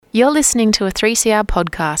You're listening to a 3CR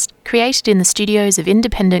podcast created in the studios of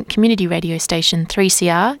independent community radio station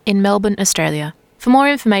 3CR in Melbourne, Australia. For more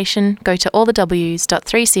information, go to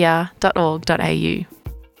allthews.3cr.org.au.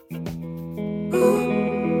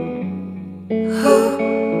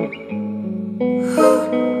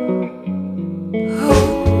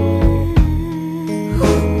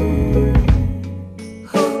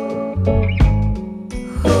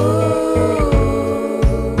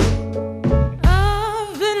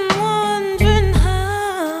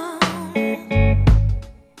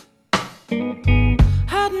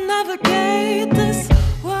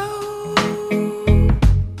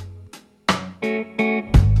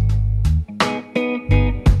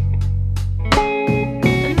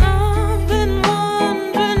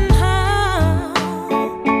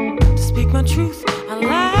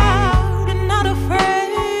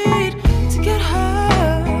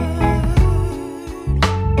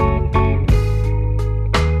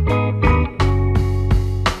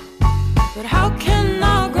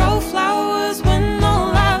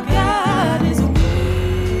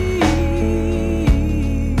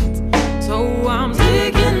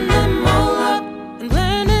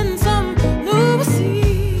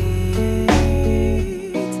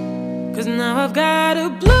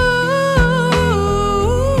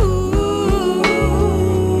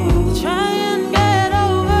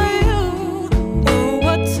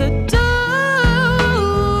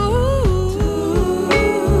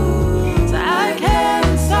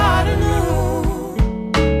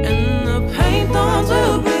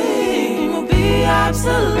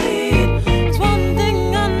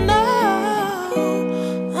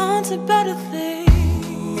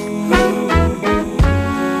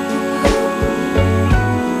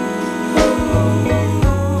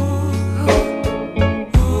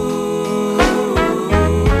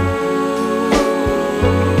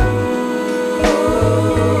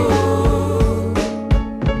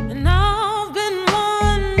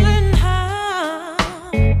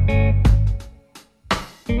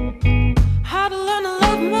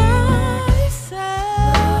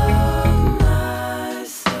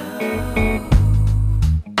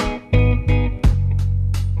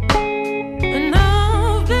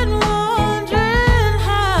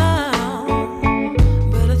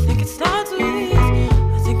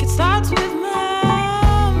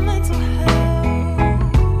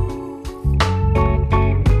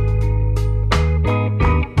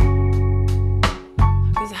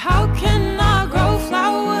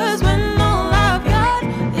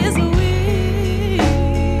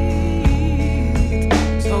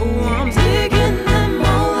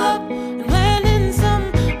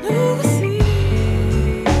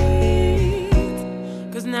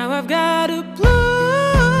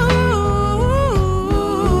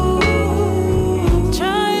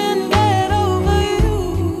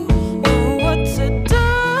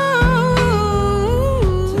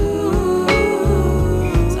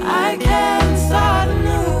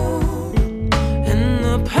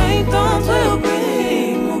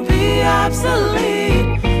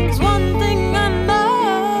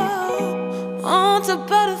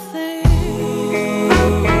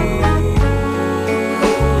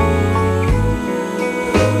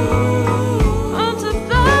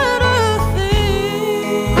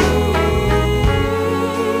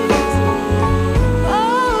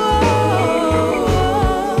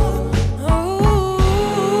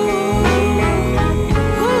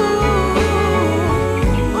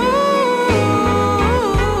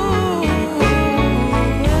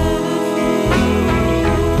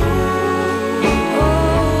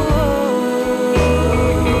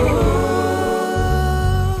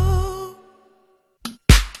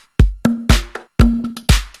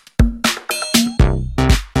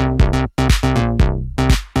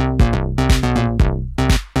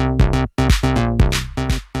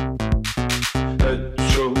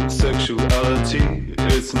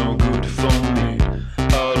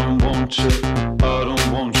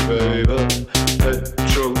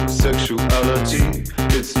 Heterosexuality,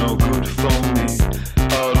 it's no good for me. I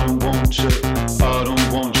don't want you,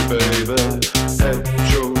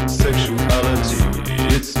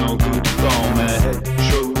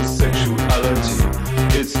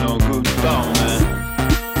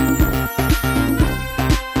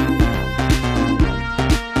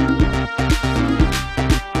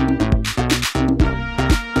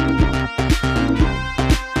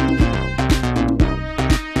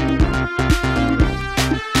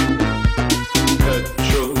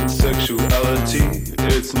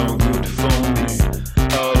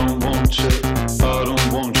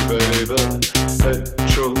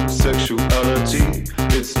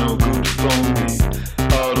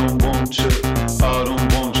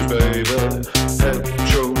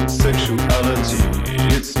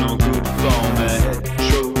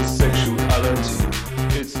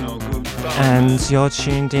 You're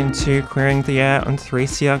tuned into Queering the Air on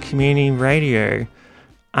 3CR Community Radio.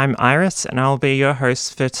 I'm Iris and I'll be your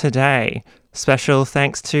host for today. Special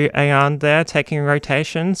thanks to Ayan there taking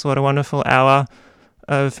rotations. What a wonderful hour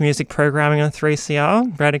of music programming on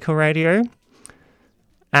 3CR Radical Radio.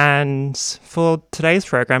 And for today's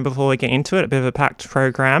program, before we get into it, a bit of a packed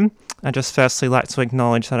program, I'd just firstly like to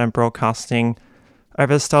acknowledge that I'm broadcasting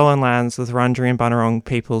over the stolen lands of the Wurundjeri and Bunurong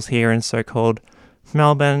peoples here in so-called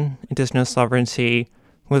Melbourne. Indigenous sovereignty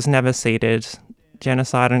was never ceded.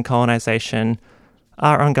 Genocide and colonisation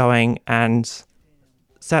are ongoing, and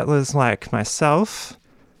settlers like myself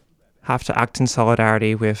have to act in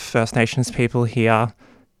solidarity with First Nations people here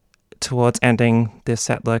towards ending this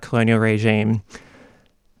settler colonial regime.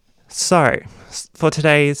 So, for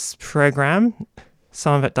today's program,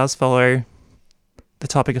 some of it does follow the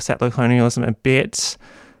topic of settler colonialism a bit,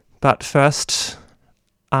 but first,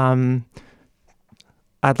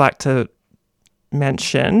 I'd like to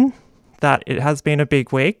mention that it has been a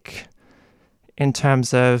big week in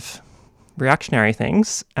terms of reactionary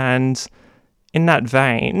things, and in that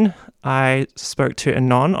vein, I spoke to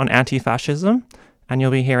Anon on anti-fascism, and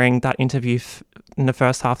you'll be hearing that interview in the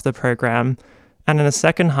first half of the program, and in the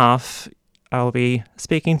second half, I'll be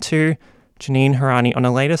speaking to Janine Harani on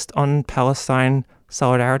the latest on Palestine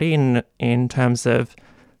solidarity in terms of,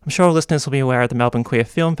 I'm sure listeners will be aware of the Melbourne Queer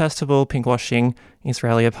Film Festival, pinkwashing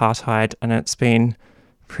Israeli apartheid, and it's been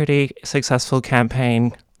a pretty successful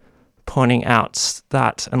campaign pointing out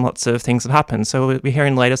that, and lots of things have happened. So we'll be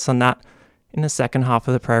hearing the latest on that in the second half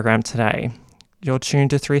of the program today. You're tuned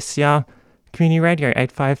to 3CR Community Radio,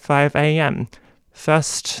 855 AM.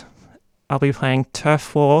 First, I'll be playing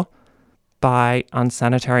Turf War by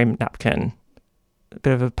Unsanitary Napkin. A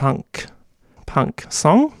bit of a punk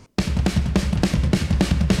song.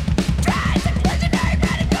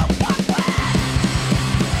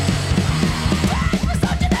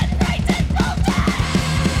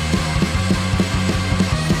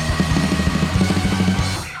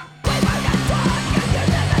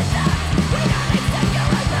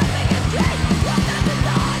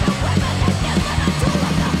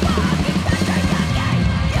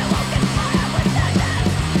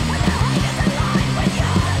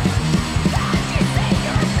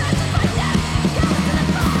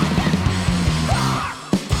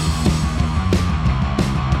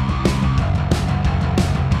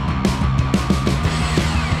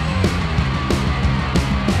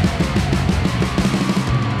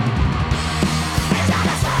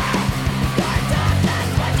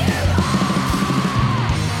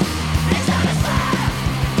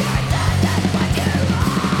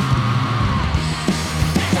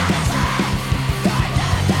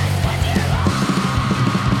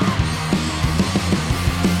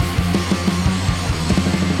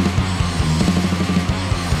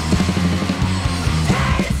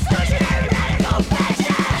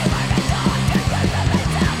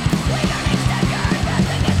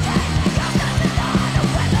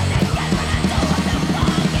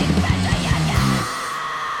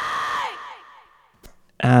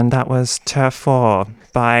 And that was Turf War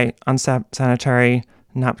by Unsanitary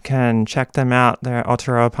Napkin. Check them out. They're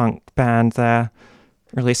Aotearoa punk band. They're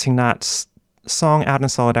releasing that song out in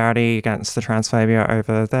solidarity against the transphobia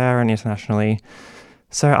over there and internationally.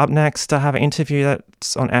 So up next, I have an interview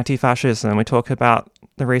that's on anti-fascism. We talk about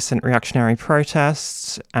the recent reactionary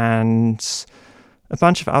protests and a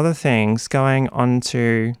bunch of other things going on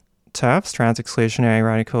to TERFs, trans-exclusionary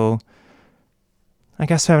radical, I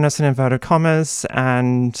guess, feminists in inverted commas,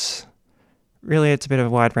 and really it's a bit of a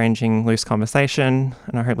wide-ranging, loose conversation,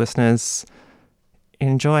 and I hope listeners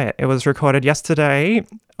enjoy it. It was recorded yesterday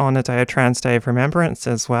on the day of Trans Day of Remembrance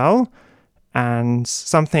as well, and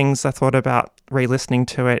some things I thought about re-listening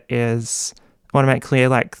to it is, I want to make clear,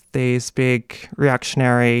 like, these big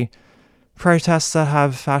reactionary protests that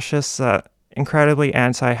have fascists are incredibly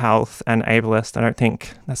anti-health and ableist. I don't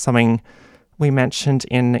think that's something we mentioned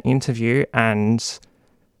in the interview, and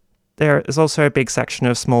there is also a big section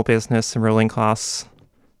of small business and ruling class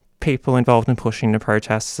people involved in pushing the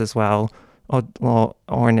protests as well,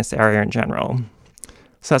 or in this area in general.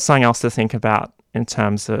 So that's something else to think about in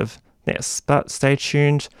terms of this. But stay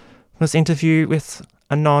tuned for this interview with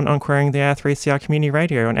Anon on Queering the Air 3CR Community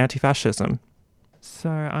Radio on anti-fascism. So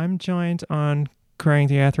I'm joined on Queering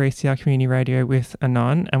the Air 3CR Community Radio with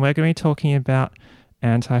Anon, and we're going to be talking about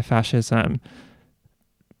anti-fascism.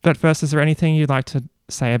 But first, is there anything you'd like to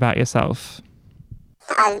say about yourself?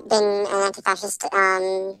 I've been an anti-fascist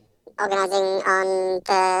organising on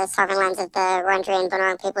the sovereign lands of the Wurundjeri and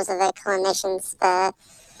Bunurong peoples of the Kulin Nations for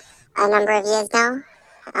a number of years now,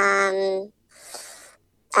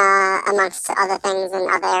 amongst other things in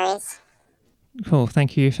other areas. Cool.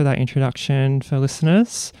 Thank you for that introduction for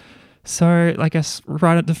listeners. So I guess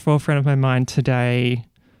right at the forefront of my mind today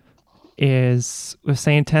is we've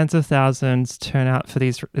seen tens of thousands turn out for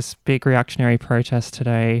this big reactionary protest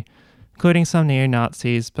today, including some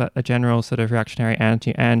neo-Nazis, but a general sort of reactionary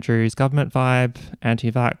anti-Andrews government vibe,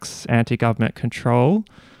 anti-vax, anti-government control.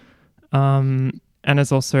 And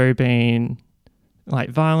there's also been like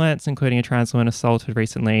violence, including a trans woman assaulted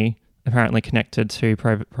recently, apparently connected to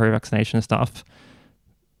pro-vaccination stuff.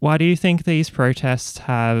 Why do you think these protests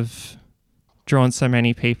have drawn so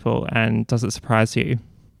many people, and does it surprise you?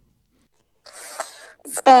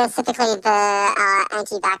 Specifically the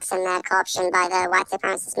anti-vax and the co-option by the white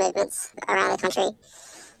supremacist movements around the country.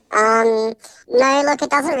 No, look, it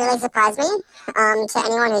doesn't really surprise me. To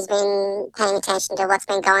anyone who's been paying attention to what's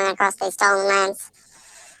been going across these stolen lands,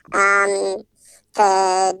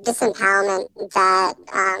 the disempowerment that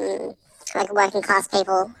like working class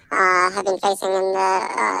people have been facing in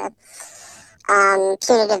the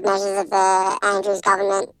punitive measures of the Andrews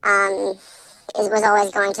government was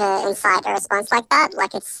always going to incite a response like that.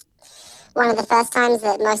 Like, it's one of the first times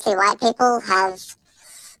that mostly white people have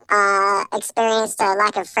experienced a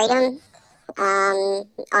lack of freedom on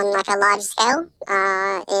like a large scale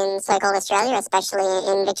in so-called Australia, especially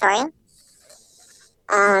in Victoria.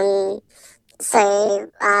 So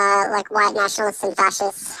like white nationalists and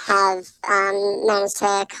fascists have managed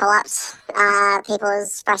to co-opt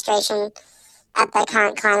people's frustration at the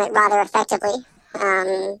current climate rather effectively.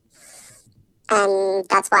 And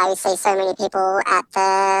that's why we see so many people at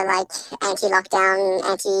the like anti-lockdown,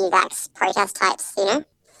 anti-vax protest types, you know,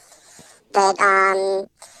 that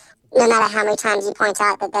no matter how many times you point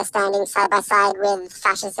out that they're standing side by side with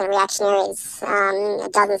fascists and reactionaries,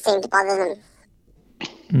 it doesn't seem to bother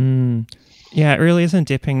them. Yeah, it really isn't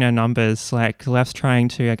dipping their numbers. Like, the left's trying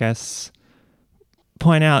to, I guess,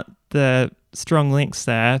 point out the strong links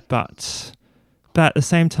there, but at the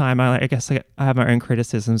same time, I guess I have my own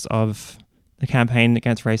criticisms of the campaign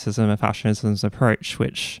against racism and fascism's approach,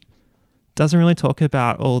 which doesn't really talk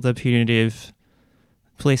about all the punitive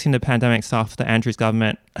policing the pandemic stuff that Andrew's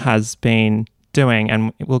government has been doing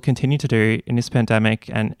and will continue to do in this pandemic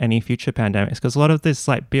and any future pandemics. Because a lot of this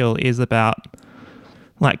like bill is about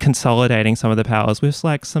like consolidating some of the powers with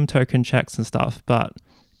like some token checks and stuff, but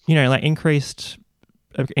you know, like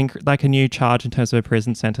like a new charge in terms of a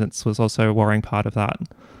prison sentence was also a worrying part of that.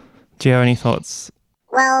 Do you have any thoughts?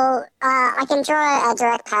 Well, I can draw a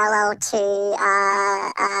direct parallel to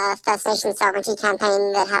a First Nations sovereignty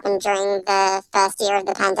campaign that happened during the first year of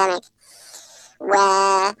the pandemic,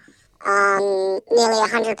 where nearly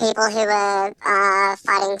 100 people who were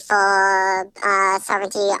fighting for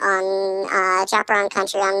sovereignty on Djab Wurrung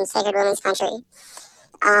country, on Sacred Women's country,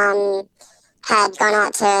 had gone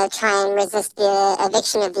out to try and resist the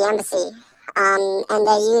eviction of the embassy. And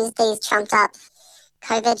they used these trumped up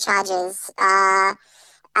COVID charges as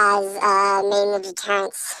a means of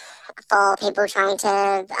deterrence for people trying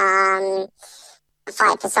to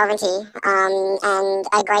fight for sovereignty. And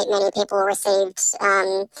a great many people received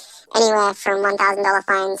anywhere from $1,000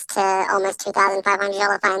 fines to almost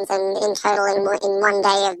 $2,500 fines. And in total, in 1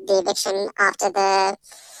 day of the eviction, after the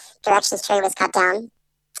directions tree was cut down,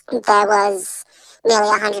 there was nearly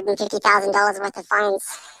 $150,000 worth of fines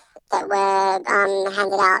that were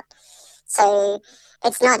handed out. So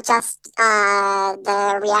it's not just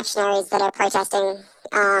the reactionaries that are protesting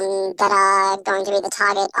that are going to be the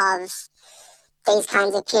target of these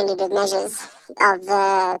kinds of punitive measures.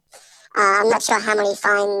 I'm not sure how much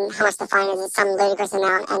the fine is. It's some ludicrous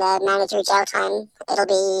amount and a mandatory jail time. It'll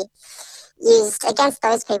be used against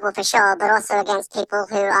those people for sure, but also against people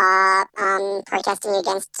who are protesting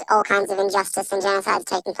against all kinds of injustice and genocide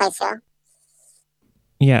taking place here.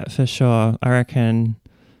 Yeah, for sure. I reckon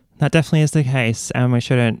that definitely is the case, and we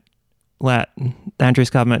shouldn't let the Andrews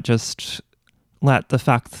government just let the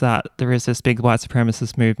fact that there is this big white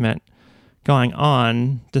supremacist movement going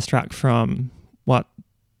on distract from what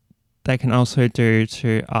they can also do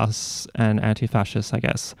to us and anti-fascists, I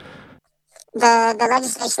guess. The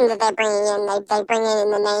legislation that they're bringing in, they bring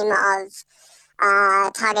in the name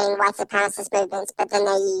of targeting white supremacist movements, but then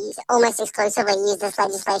they almost exclusively use this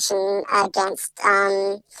legislation against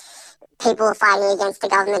people fighting against the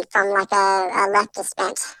government from like a leftist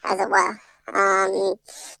bent, as it were.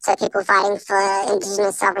 So people fighting for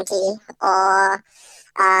Indigenous sovereignty or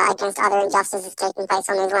against other injustices taking place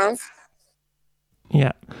on these lands.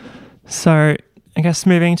 Yeah. So I guess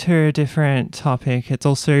moving to a different topic, it's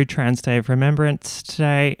also Trans Day of Remembrance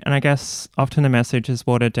today, and I guess often the message is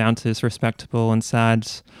watered down to this respectable and sad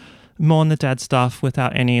mourn the dead stuff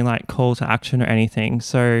without any like call to action or anything.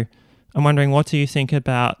 So I'm wondering, what do you think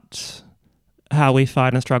about how we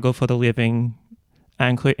fight and struggle for the living,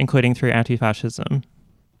 including through anti-fascism.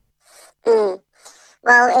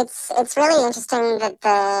 Well, it's really interesting that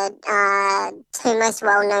the two most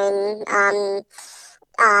well-known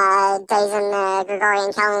days in the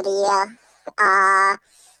Gregorian calendar year are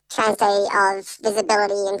Trans Day of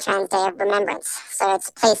Visibility and Trans Day of Remembrance. So it's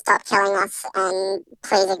please stop killing us and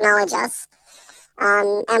please acknowledge us.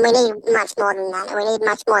 And we need much more than that. We need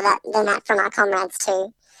much more than that from our comrades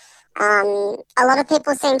too. A lot of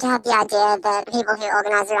people seem to have the idea that people who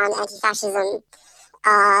organise around anti-fascism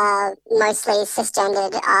are mostly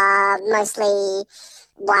cisgendered, are mostly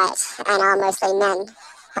white, and are mostly men.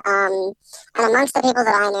 And amongst the people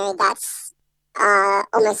that I know, that's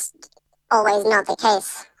almost always not the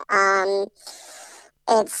case.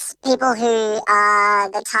 It's people who are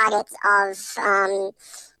the targets of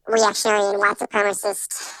reactionary and white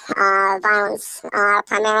supremacist violence,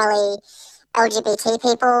 primarily LGBT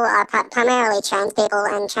people, primarily trans people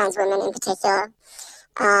and trans women in particular,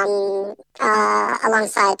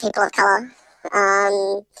 alongside people of colour,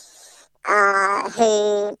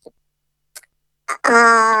 who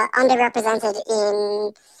are underrepresented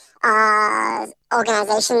in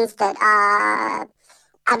organisations that are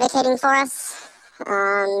advocating for us,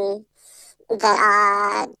 that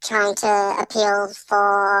are trying to appeal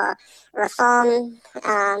for reform.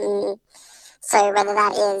 So whether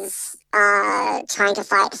that is trying to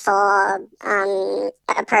fight for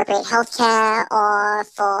appropriate healthcare or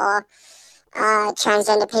for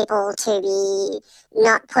transgender people to be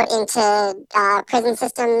not put into prison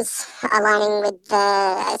systems aligning with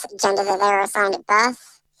the gender that they were assigned at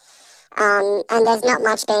birth. And there's not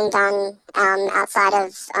much being done outside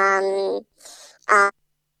of small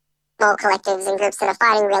collectives and groups that are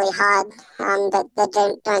fighting really hard,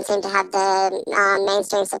 that don't seem to have the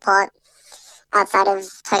mainstream support outside of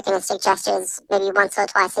tokenistic gestures, maybe once or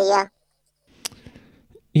twice a year.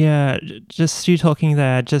 Yeah, just you talking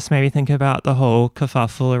there just made me think about the whole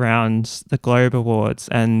kerfuffle around the Globe Awards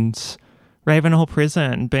and Ravenhall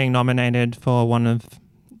Prison being nominated for one of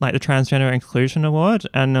the Transgender Inclusion Award,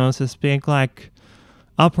 and there was this big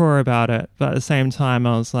uproar about it. But at the same time,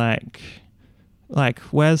 I was like, why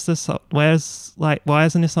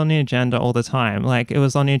isn't this on the agenda all the time? It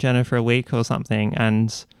was on the agenda for a week or something,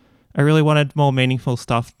 and I really wanted more meaningful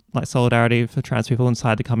stuff like solidarity for trans people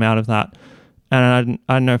inside to come out of that. And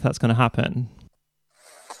I don't know if that's going to happen.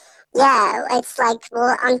 Yeah, it's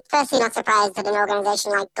well, I'm firstly not surprised that an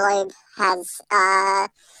organisation like Globe has had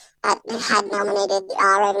nominated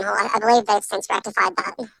Ravenhall. I believe they've since rectified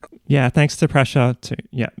that. Yeah, thanks to pressure too.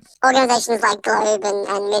 Yeah. Organisations like Globe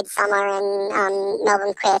and Midsummer and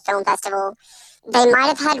Melbourne Queer Film Festival, they might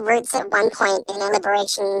have had roots at one point in a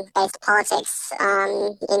liberation-based politics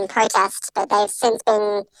in protest, but they've since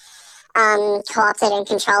been co-opted and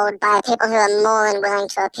controlled by people who are more than willing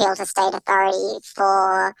to appeal to state authority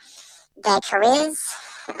for their careers,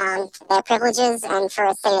 for their privileges, and for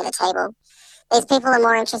a seat at the table. These people are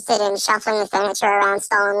more interested in shuffling the furniture around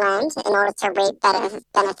stolen land in order to reap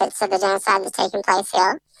benefits of the genocide that's taken place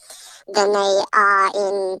here than they are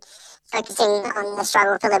in focusing on the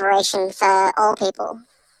struggle for liberation for all people,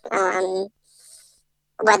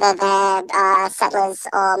 whether they're settlers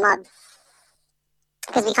or mob.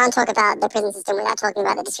 Because we can't talk about the prison system without talking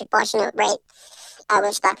about the disproportionate rate at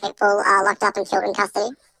which black people are locked up and killed in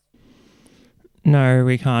custody. No,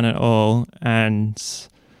 we can't at all. And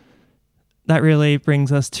that really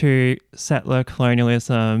brings us to settler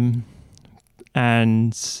colonialism.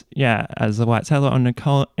 And yeah, as a white settler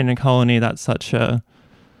in a colony, that's such a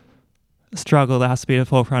struggle that has to be at the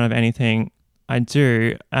forefront of anything I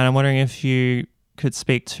do. And I'm wondering if you could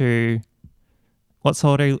speak to what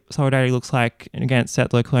solidarity looks like against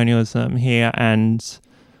settler colonialism here and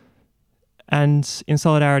in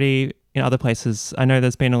solidarity in other places. I know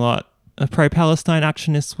there's been a lot of pro-Palestine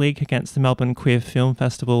action this week against the Melbourne Queer Film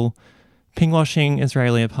Festival, pinkwashing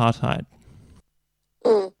Israeli apartheid.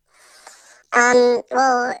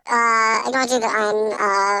 Acknowledging that I'm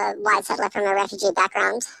a white settler from a refugee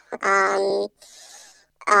background, as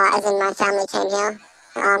in my family came here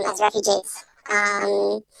as refugees.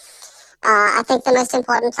 I think the most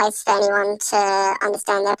important place for anyone to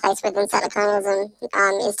understand their place within settler colonialism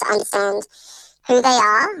is to understand who they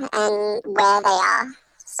are and where they are.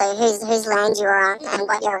 So whose land you are on and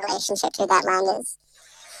what your relationship to that land is.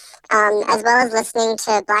 As well as listening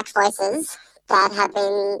to black voices that have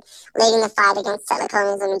been leading the fight against settler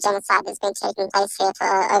colonialism and genocide that's been taking place here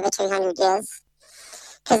for over 200 years.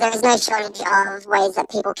 Because there is no shortage of ways that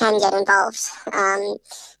people can get involved.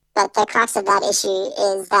 But the crux of that issue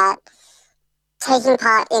is that taking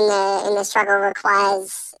part in the struggle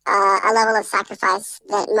requires a level of sacrifice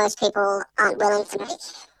that most people aren't willing to make,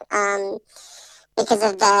 because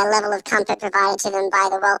of the level of comfort provided to them by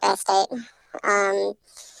the welfare state, and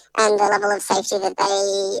the level of safety that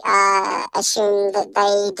they assume that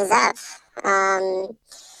they deserve.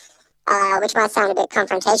 Which might sound a bit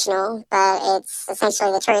confrontational, but it's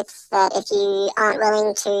essentially the truth that if you aren't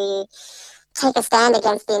willing to take a stand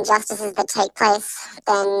against the injustices that take place,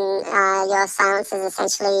 then your silence is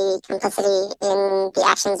essentially complicity in the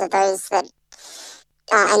actions of those that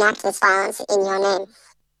enact this violence in your name.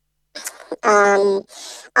 On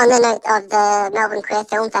the note of the Melbourne Queer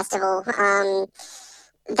Film Festival,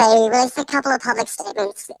 they released a couple of public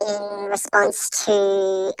statements in response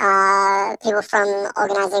to people from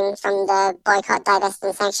organising from the boycott, divest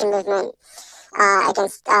and sanction movement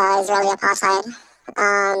against Israeli apartheid,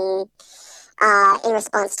 in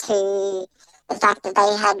response to the fact that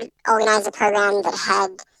they had organised a program that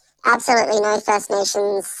had absolutely no First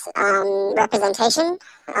Nations representation,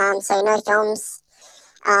 so no films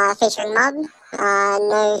featuring Mob,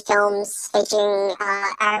 no films featuring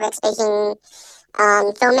Arabic-speaking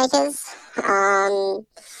filmmakers,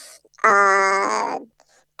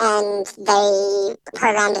 and they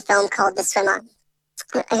programmed a film called The Swimmer,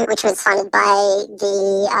 which was funded by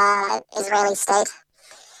the Israeli state.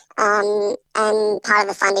 And part of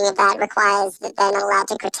the funding of that requires that they're not allowed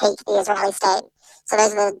to critique the Israeli state. So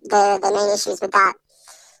those are the main issues with that.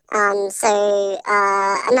 So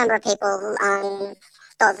a number of people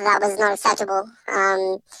thought that was not acceptable,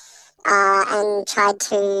 and tried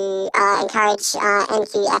to encourage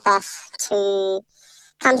NQFF to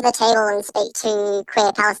come to the table and speak to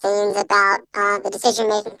queer Palestinians about the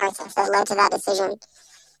decision-making process that led to that decision.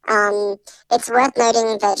 It's worth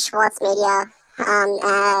noting that Schwartz Media, an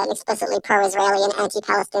explicitly pro-Israeli and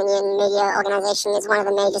anti-Palestinian media organisation, is one of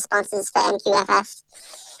the major sponsors for NQFF.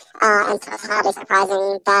 And so it's hardly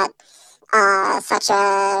surprising that such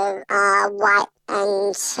a white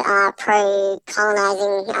and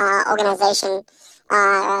pro-colonising organisation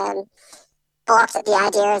balked at the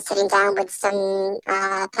idea of sitting down with some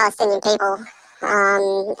Palestinian people,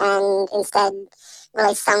 and instead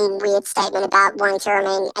released some weird statement about wanting to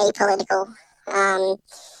remain apolitical,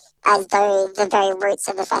 as though the very roots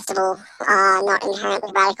of the festival are not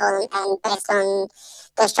inherently radical and based on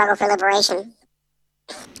the struggle for liberation.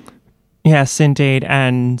 Yes, indeed.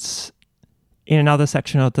 And in another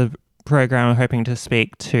section of the program, I'm hoping to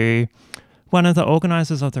speak to one of the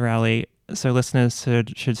organisers of the rally, so listeners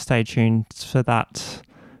should stay tuned for that.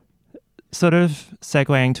 Sort of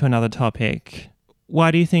segueing to another topic,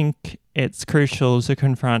 why do you think it's crucial to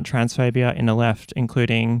confront transphobia in the left,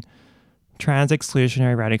 including trans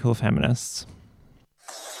exclusionary radical feminists?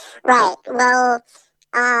 Right. Well,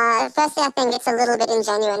 firstly, I think it's a little bit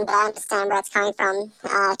ingenuine, but I understand where it's coming from,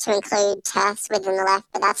 to include TERFs within the left,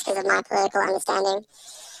 but that's because of my political understanding.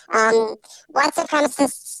 White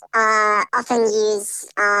supremacists often use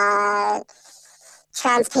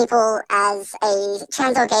trans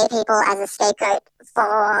or gay people as a scapegoat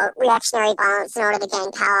for reactionary violence in order to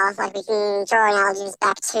gain power. Like, we can draw analogies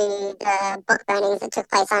back to the book burnings that took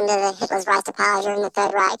place under Hitler's rise to power during the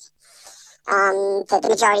Third Reich. The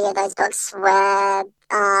majority of those books were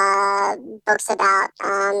books about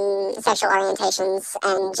sexual orientations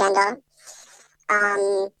and gender.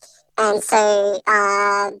 And so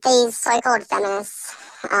these so-called feminists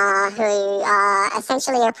who are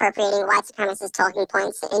essentially appropriating white supremacist talking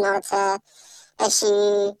points in order to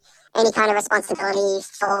issue any kind of responsibility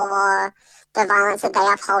for the violence that they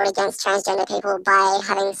uphold against transgender people by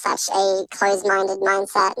having such a closed-minded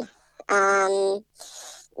mindset,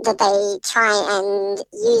 that they try and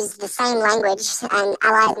use the same language and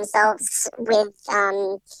ally themselves with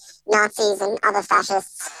Nazis and other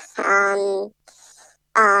fascists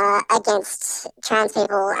against trans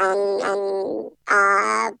people, and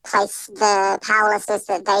place the powerlessness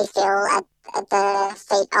that they feel at the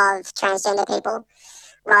feet of transgender people,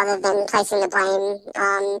 rather than placing the blame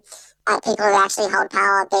at people who actually hold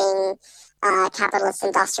power, being capitalists,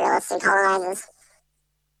 industrialists, and colonizers.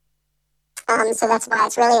 So that's why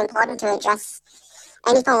it's really important to address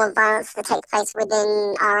any form of violence that takes place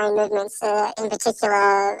within our own movements, in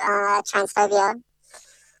particular transphobia.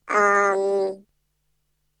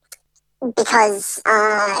 Because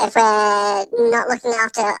if we're not looking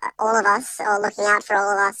after all of us, or looking out for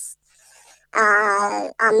all of us,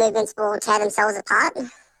 our movements will tear themselves apart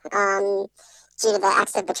due to the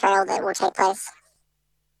acts of betrayal that will take place.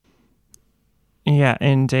 Yeah,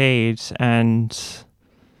 indeed. And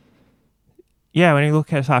yeah, when you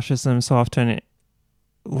look at fascism, so often,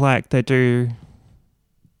 like, they do,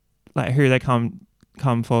 like, who they come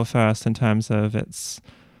come for first in terms of its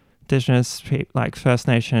Indigenous, like First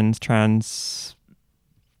Nations, trans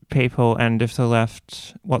people, and if the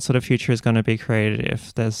left, what sort of future is going to be created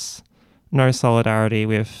if there's no solidarity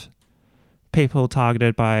with people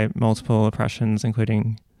targeted by multiple oppressions,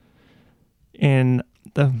 including in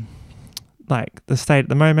the state at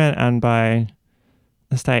the moment and by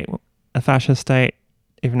the state, a fascist state,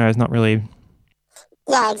 even though it's not really.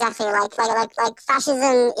 Yeah, exactly. Like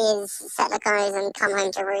fascism is settler colonialism come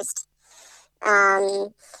home to roost.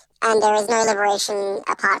 And there is no liberation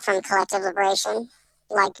apart from collective liberation.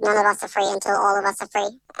 Like, none of us are free until all of us are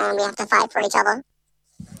free, and we have to fight for each other.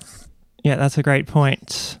 Yeah, that's a great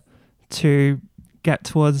point to get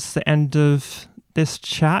towards the end of this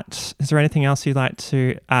chat. Is there anything else you'd like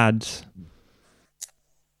to add?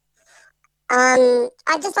 I'd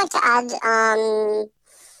just like to add,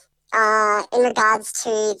 in regards to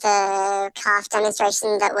the CAF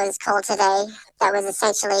demonstration that was called today, that was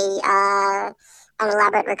essentially an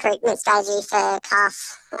elaborate recruitment strategy for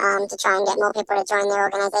CAF to try and get more people to join their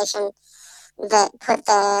organisation, that put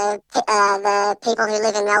the people who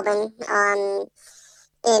live in Melbourne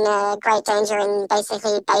in a great danger and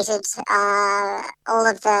basically baited all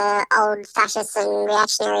of the old fascists and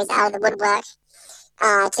reactionaries out of the woodwork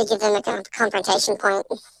to give them a confrontation point.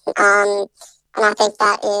 And I think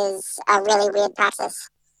that is a really weird practice.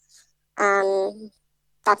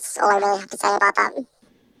 That's all I really have to say about that.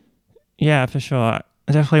 Yeah, for sure. I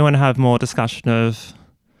definitely want to have more discussion of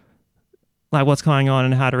like what's going on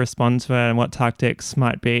and how to respond to it and what tactics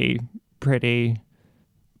might be pretty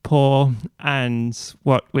poor and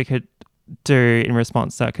what we could do in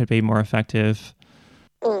response that could be more effective.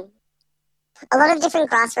 A lot of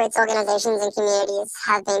different grassroots organisations and communities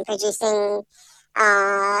have been producing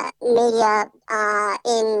media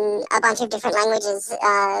in a bunch of different languages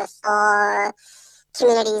for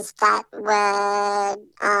communities that were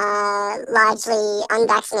largely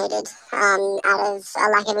unvaccinated out of a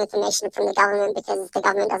lack of information from the government because the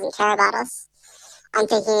government doesn't care about us. I'm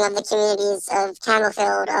thinking of the communities of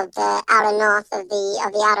Campbellfield, of the outer north, of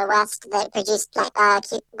the outer west that produced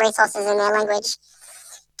resources in their language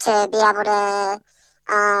to be able to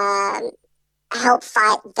help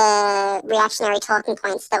fight the reactionary talking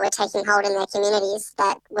points that were taking hold in their communities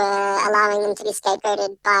that were allowing them to be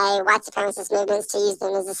scapegoated by white supremacist movements to use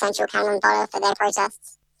them as essential cannon fodder for their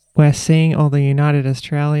protests. We're seeing all the United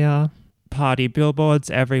Australia Party billboards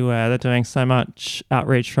everywhere. They're doing so much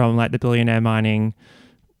outreach from like the billionaire mining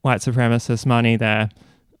white supremacist money there.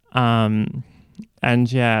 And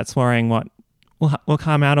yeah, it's worrying what will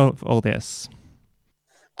come out of all this.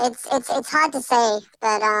 It's hard to say,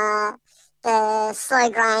 but the slow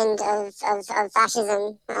grind of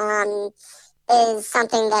fascism is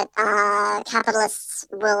something that capitalists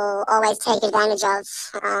will always take advantage of,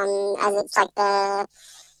 as it's like the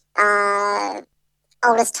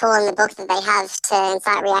oldest tool in the book that they have to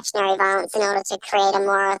incite reactionary violence in order to create a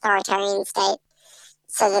more authoritarian state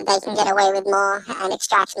so that they can get away with more and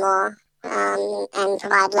extract more and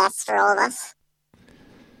provide less for all of us.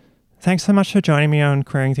 Thanks so much for joining me on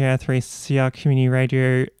Queering the Air 3CR Community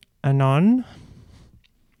Radio, Anon.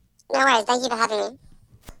 No worries, thank you for having me.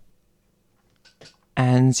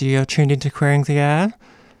 And you're tuned into Queering the Air.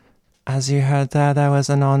 As you heard there was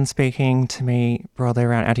Anon speaking to me broadly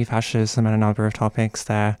around anti-fascism and a number of topics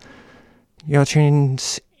there. You're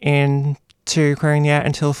tuned in to Queering the Air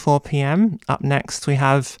until 4 p.m. Up next, we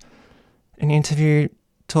have an interview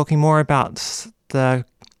talking more about the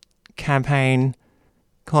campaign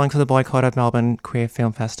calling for the boycott of Melbourne Queer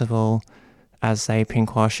Film Festival as they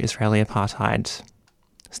pinkwash Israeli apartheid.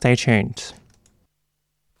 Stay tuned.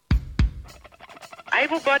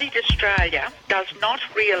 Able-bodied Australia does not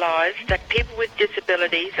realise that people with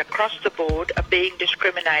disabilities across the board are being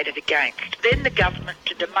discriminated against. Then the government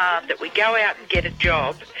to demand that we go out and get a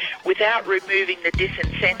job without removing the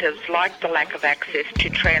disincentives like the lack of access to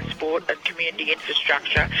transport and community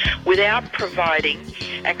infrastructure, without providing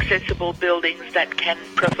accessible buildings that can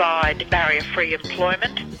provide barrier-free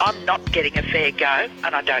employment. I'm not getting a fair go,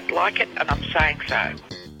 and I don't like it, and I'm saying so.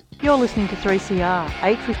 You're listening to 3CR,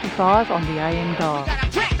 8:55 on the AM dial.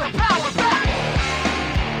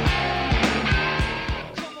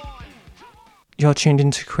 You're tuned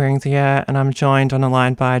into Queering the Air, and I'm joined on the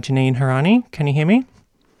line by Janine Harani. Can you hear me?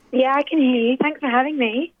 Yeah, I can hear you. Thanks for having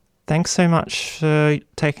me. Thanks so much for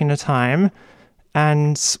taking the time.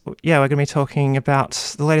 And yeah, we're going to be talking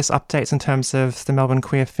about the latest updates in terms of the Melbourne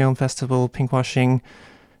Queer Film Festival pinkwashing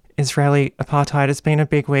Israeli apartheid. It's been a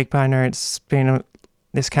big week, but I know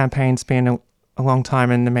this campaign's been a long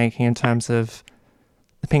time in the making in terms of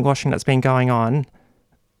the pinkwashing that's been going on.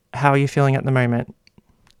 How are you feeling at the moment?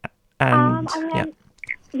 And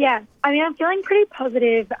Yeah, I mean, I'm feeling pretty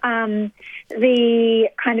positive. The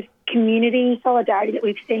kind of community solidarity that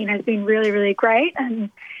we've seen has been really, really great, and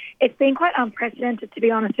it's been quite unprecedented, to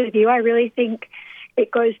be honest with you. I really think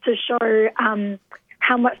it goes to show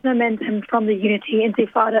how much momentum from the Unity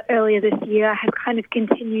Intifada earlier this year has kind of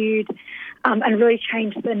continued and really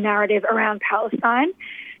changed the narrative around Palestine.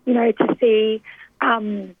 You know, to see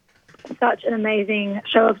such an amazing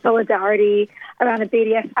show of solidarity around a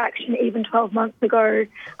BDS action even 12 months ago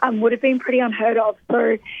would have been pretty unheard of.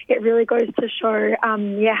 So it really goes to show,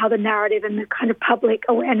 how the narrative and the kind of public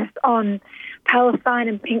awareness on Palestine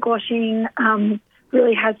and pinkwashing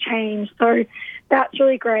really has changed. So that's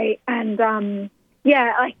really great. And,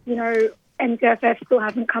 MQFF still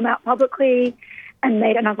hasn't come out publicly and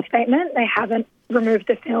made another statement. They haven't removed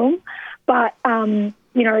the film. But,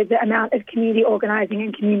 the amount of community organising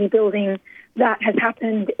and community building that has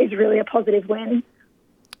happened is really a positive win.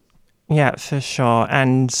 Yeah, for sure.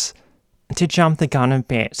 And to jump the gun a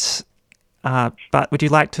bit, but would you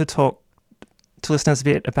like to talk to listeners a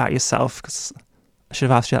bit about yourself? Because I should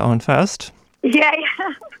have asked you that one first. Yeah.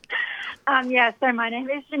 So my name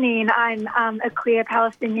is Janine. I'm a queer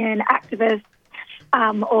Palestinian activist,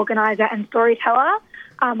 organiser and storyteller.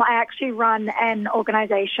 I actually run an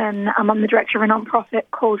organisation. I'm the director of a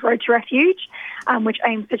non-profit called Road to Refuge, which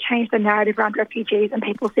aims to change the narrative around refugees and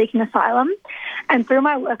people seeking asylum. And through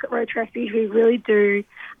my work at Road to Refuge, we really do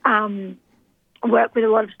work with a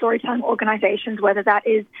lot of storytelling organisations, whether that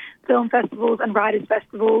is film festivals and writers'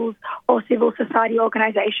 festivals or civil society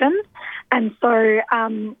organisations. And so,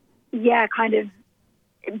 kind of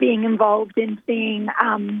being involved in seeing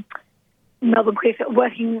Melbourne Queer,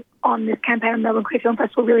 working on this campaign on Melbourne Queer Film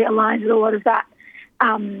Festival really aligns with a lot of that,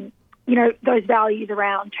 those values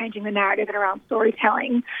around changing the narrative and around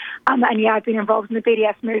storytelling. I've been involved in the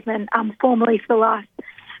BDS movement formally for the last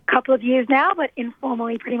couple of years now, but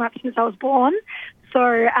informally pretty much since I was born.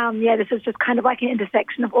 So, this is just kind of like an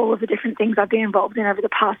intersection of all of the different things I've been involved in over the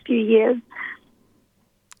past few years.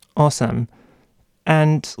 Awesome.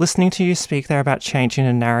 And listening to you speak there about changing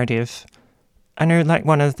the narrative, I know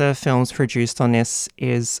one of the films produced on this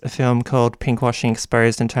is a film called Pinkwashing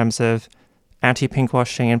Exposed in terms of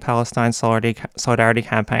anti-pinkwashing and Palestine solidarity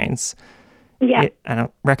campaigns. Yeah. And I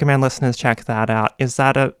recommend listeners check that out. Is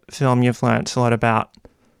that a film you've learnt a lot about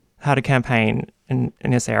how to campaign in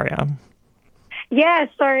this area? Yeah,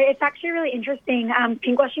 so it's actually really interesting.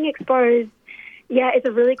 Pinkwashing Exposed, it's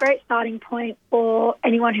a really great starting point for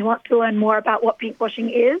anyone who wants to learn more about what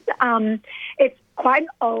pinkwashing is. It's quite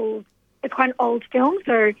an old film,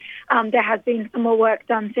 so there has been some more work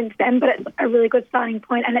done since then, but it's a really good starting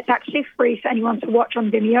point, and it's actually free for anyone to watch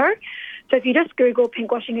on Vimeo. So if you just Google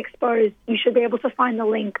Pinkwashing Exposed, you should be able to find the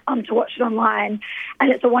link to watch it online,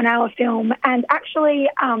 and it's a 1-hour film. And actually,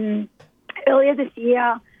 earlier this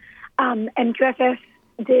year, MQFF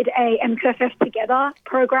did a MQFF Together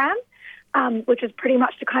program, which is pretty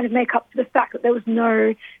much to kind of make up for the fact that there was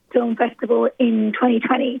no film festival in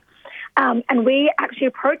 2020. And we actually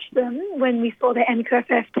approached them when we saw their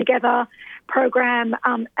MQFF Together program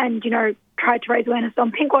and tried to raise awareness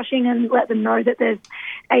on pinkwashing and let them know that there's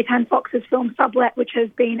Eitan Fox's film Sublet, which has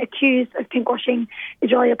been accused of pinkwashing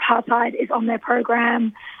Israeli apartheid, is on their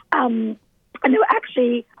program. And they were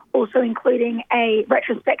actually also including a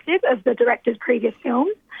retrospective of the director's previous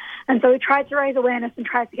films. And so we tried to raise awareness and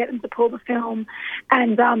tried to get them to pull the film.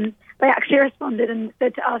 And they actually responded and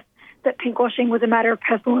said to us that pinkwashing was a matter of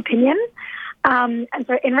personal opinion. And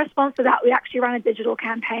so in response to that, we actually ran a digital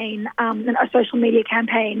campaign, a social media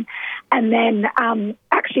campaign, and then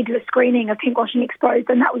actually did a screening of Pinkwashing Exposed,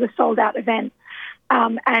 and that was a sold-out event.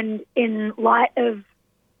 And in light of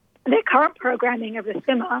their current programming of the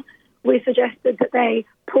cinema, we suggested that they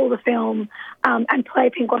pull the film and play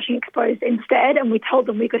Pinkwashing Exposed instead, and we told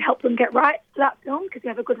them we could help them get rights to that film because we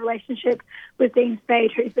have a good relationship with Dean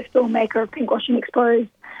Spade, who's the filmmaker of Pinkwashing Exposed.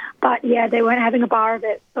 But, they weren't having a bar of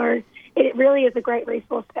it. So it really is a great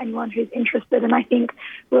resource for anyone who's interested, and I think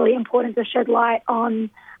really important to shed light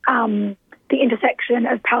on the intersection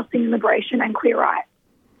of Palestinian liberation and queer rights.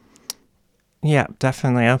 Yeah,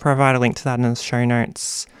 definitely. I'll provide a link to that in the show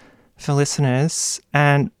notes for listeners.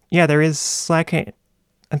 And there is a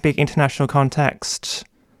big international context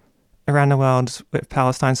around the world with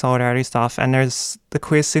Palestine solidarity stuff. And there's the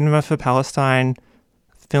Queer Cinema for Palestine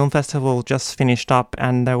film festival just finished up,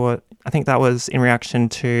 and I think that was in reaction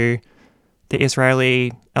to the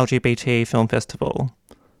Israeli LGBT film festival.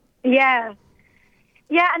 Yeah,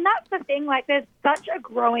 and that's the thing. There's such a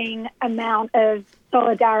growing amount of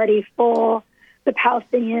solidarity for the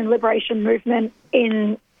Palestinian liberation movement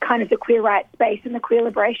in kind of the queer rights space and the queer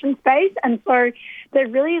liberation space. And so there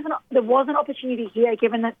was an opportunity here,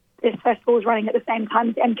 given that this festival was running at the same time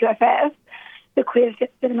as MQFF, the Queer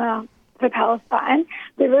Cinema for Palestine.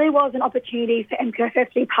 There really was an opportunity for MQFF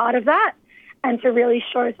to be part of that and to really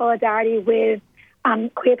show solidarity with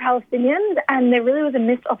queer Palestinians. And there really was a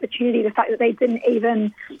missed opportunity, the fact that they didn't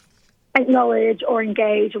even acknowledge or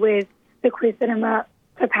engage with the Queer Cinema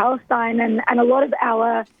for Palestine. And a lot of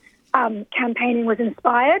our campaigning was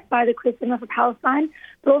inspired by the Queer Cinema for Palestine,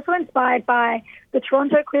 but also inspired by the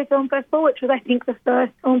Toronto Queer Film Festival, which was, I think, the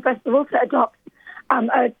first film festival to adopt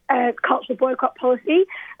a cultural boycott policy,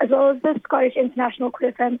 as well as the Scottish International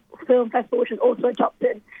Queer Film Festival, which has also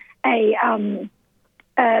adopted a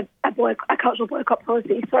cultural boycott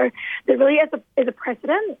policy. So there really is a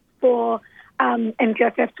precedent for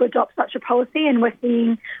MQFF to adopt such a policy, and we're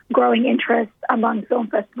seeing growing interest among film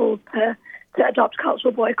festivals to adopt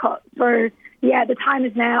cultural boycott. So, yeah, the time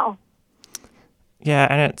is now. Yeah,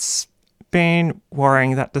 and it's been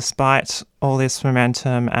worrying that despite all this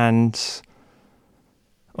momentum and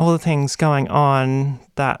all the things going on,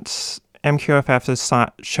 that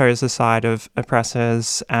MQFF shows the side of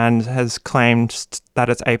oppressors and has claimed that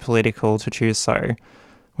it's apolitical to choose so,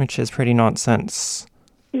 which is pretty nonsense.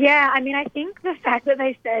 Yeah, I mean, I think the fact that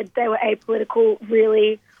they said they were apolitical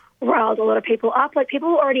really riled a lot of people up. Like, people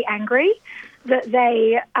were already angry that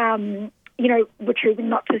they, were choosing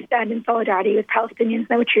not to stand in solidarity with Palestinians.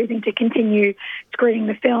 They were choosing to continue screening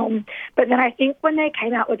the film. But then I think when they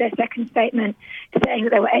came out with their second statement saying that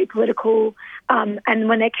they were apolitical, and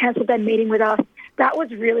when they cancelled their meeting with us, that was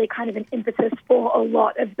really kind of an impetus for a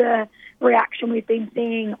lot of the reaction we've been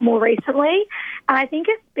seeing more recently. And I think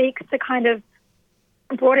it speaks to kind of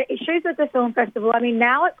broader issues at the film festival. I mean,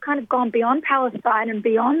 now it's kind of gone beyond Palestine and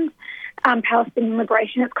beyond Palestinian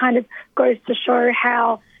liberation. It kind of goes to show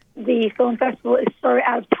how the film festival is so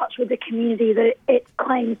out of touch with the community that it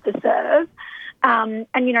claims to serve. And,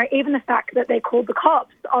 even the fact that they called the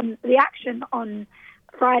cops on the action on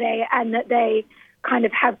Friday, and that they kind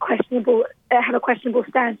of have a questionable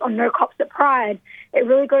stance on no cops at Pride, it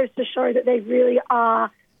really goes to show that they really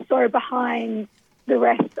are so behind the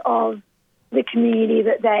rest of the community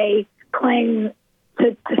that they claim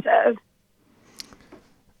to serve.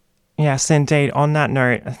 Yes, indeed. On that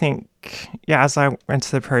note, I think, as I went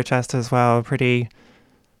to the protest as well, a pretty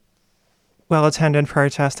well-attended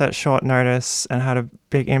protest at short notice and had a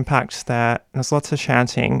big impact there. There's lots of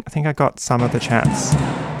chanting. I think I got some of the chants.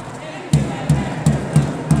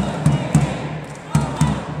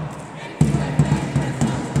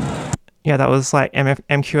 Yeah, that was like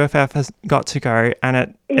MQFF has got to go,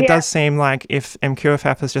 and it does seem like if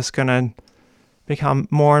MQFF is just going to become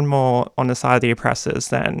more and more on the side of the oppressors,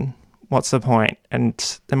 then what's the point?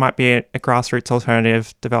 And there might be a grassroots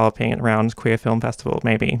alternative developing around Queer Film Festival,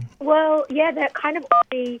 maybe. Well, yeah, that kind of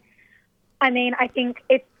I think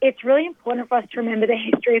it's really important for us to remember the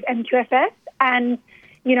history of MQFF. And,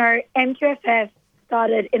 MQFF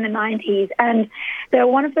started in the 90s, and they're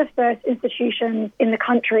one of the first institutions in the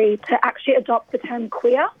country to actually adopt the term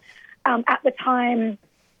queer. At the time,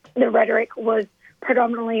 the rhetoric was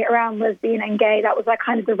predominantly around lesbian and gay. That was like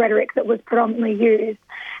kind of the rhetoric that was predominantly used.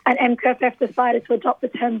 And MQFF decided to adopt the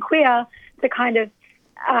term queer to kind of,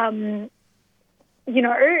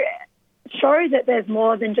 show that there's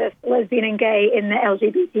more than just lesbian and gay in the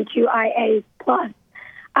LGBTQIA plus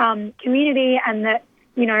community, and that,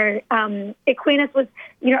 queerness was,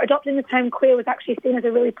 adopting the term queer was actually seen as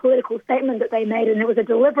a really political statement that they made, and it was a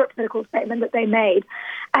deliberate political statement that they made,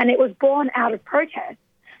 and it was born out of protest.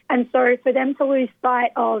 And so for them to lose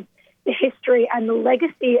sight of the history and the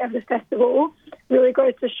legacy of the festival really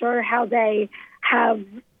goes to show how they have,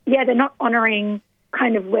 they're not honouring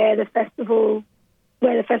kind of where the festival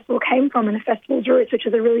came from and the festival's roots, which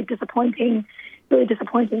is a really disappointing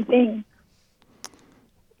thing.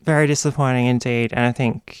 Very disappointing indeed. And I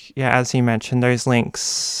think, as you mentioned, those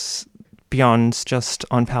links beyond just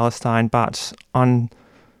on Palestine, but on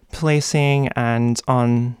policing and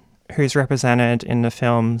on who's represented in the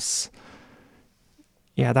films,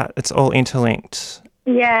 that it's all interlinked.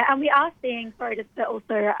 Yeah, and we are seeing, sorry, just to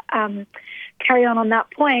also carry on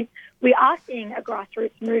that point, we are seeing a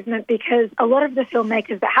grassroots movement, because a lot of the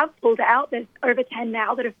filmmakers that have pulled out, there's over 10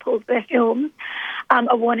 now that have pulled their films,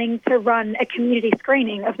 are wanting to run a community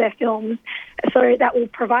screening of their films. So that will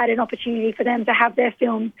provide an opportunity for them to have their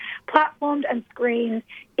films platformed and screened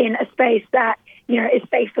in a space that, is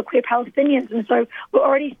safe for queer Palestinians. And so we're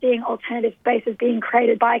already seeing alternative spaces being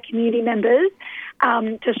created by community members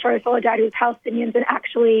to show solidarity with Palestinians and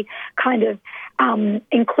actually kind of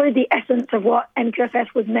include the essence of what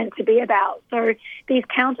MQFF was meant to be about. So these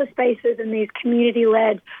counter spaces and these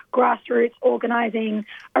community-led grassroots organising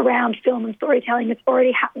around film and storytelling is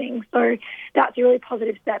already happening. So that's a really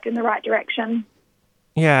positive step in the right direction.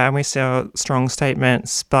 Yeah, and we saw strong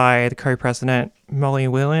statements by the co-president Molly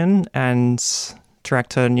Whelan and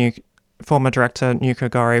former director Nuka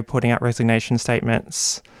Gori putting out resignation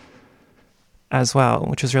statements as well,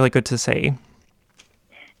 which is really good to see.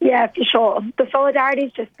 Yeah, for sure. The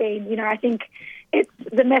solidarity's just been, I think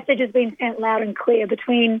the message has been sent loud and clear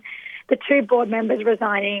between the two board members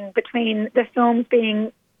resigning, between the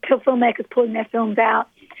filmmakers pulling their films out,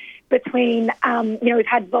 between, we've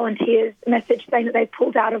had volunteers message saying that they've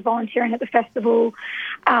pulled out of volunteering at the festival.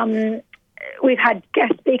 We've had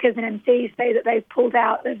guest speakers and MCs say that they've pulled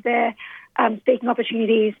out of their speaking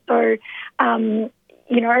opportunities. So,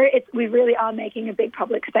 we really are making a big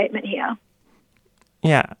public statement here.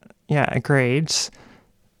 Yeah, agreed.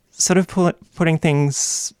 Sort of putting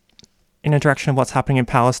things in a direction of what's happening in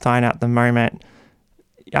Palestine at the moment.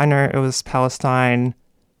 I know it was Palestine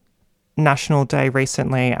National Day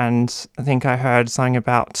recently, and I think I heard something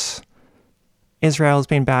about Israel's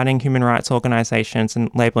been banning human rights organizations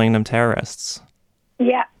and labeling them terrorists.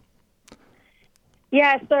 Yeah.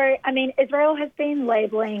 Yeah, so, Israel has been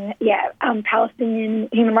labeling, Palestinian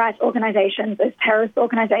human rights organizations as terrorist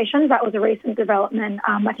organizations. That was a recent development,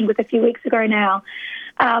 I think it was a few weeks ago now.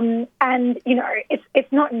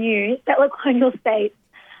 It's not new. Settler colonial states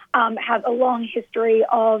have a long history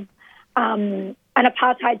of an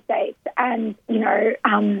apartheid state, and,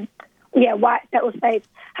 white settler states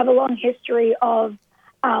have a long history of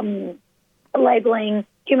labeling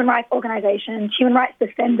human rights organizations, human rights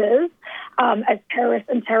defenders as terrorists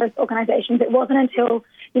and terrorist organizations. It wasn't until,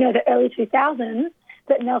 the early 2000s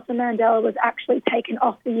that Nelson Mandela was actually taken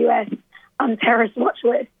off the US terrorist watch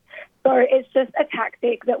list. So it's just a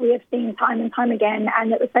tactic that we have seen time and time again,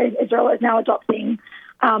 and that the state of Israel is now adopting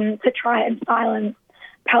to try and silence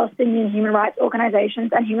Palestinian human rights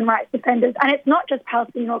organizations and human rights defenders. And it's not just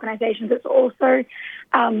Palestinian organizations, it's also,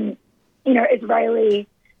 Israeli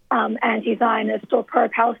anti-Zionist or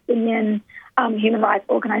pro-Palestinian human rights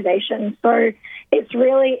organizations. So it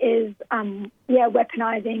really is,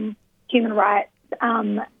 weaponizing human rights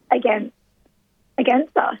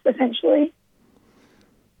against us, essentially.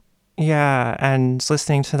 Yeah, and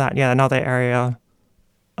listening to that, another area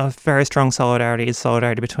of very strong solidarity is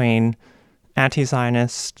solidarity between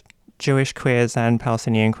anti-Zionist Jewish queers and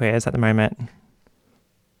Palestinian queers at the moment.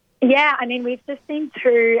 Yeah, we've just seen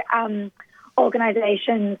two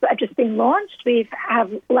organisations that have just been launched. We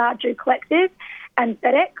have Loud Jew Collective and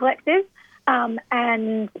Tzedek Collective,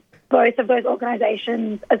 and both of those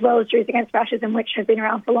organisations, as well as Jews Against Fascism, which have been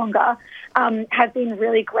around for longer, have been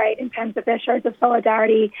really great in terms of their shows of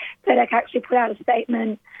solidarity. Tzedek actually put out a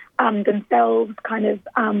statement themselves kind of,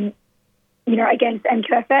 against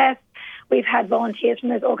MQFF. We've had volunteers from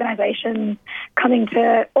those organisations coming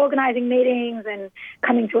to organising meetings and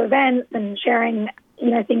coming to events and sharing,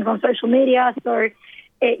 things on social media. So,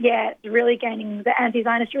 it's really gaining, the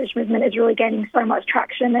anti-Zionist Jewish movement is really gaining so much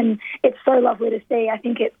traction, and it's so lovely to see. I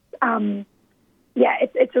think it's a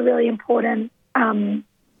really important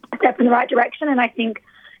step in the right direction. And I think,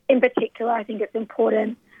 in particular, it's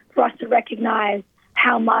important for us to recognise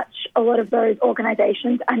how much a lot of those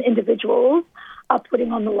organisations and individuals are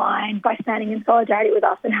putting on the line by standing in solidarity with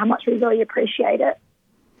us, and how much we really appreciate it.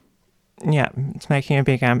 Yeah, it's making a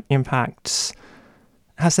big impact.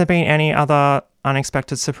 Has there been any other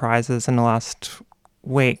unexpected surprises in the last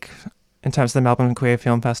week in terms of the Melbourne Queer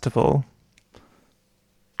Film Festival?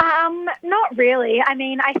 Not really. I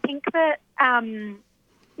think that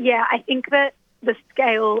the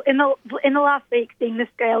scale in the last week, seeing the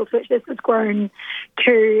scale to which this has grown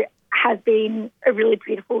to, has been a really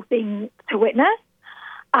beautiful thing to witness.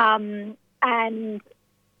 And as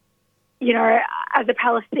a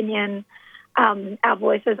Palestinian, our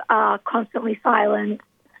voices are constantly silenced.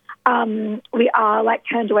 We are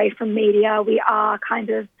turned away from media. We are kind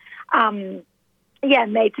of,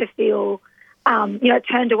 made to feel,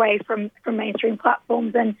 turned away from mainstream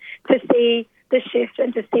platforms, and to see the shift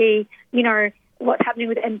and to see, what's happening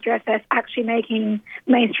with MQFF actually making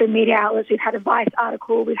mainstream media outlets. We've had a Vice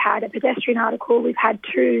article, we've had a Pedestrian article, we've had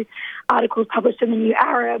 2 articles published in the New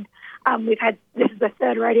Arab. This is the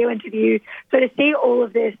 3rd radio interview. So to see all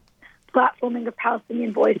of this platforming of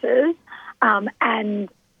Palestinian voices, and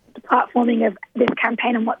the platforming of this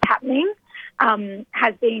campaign and what's happening,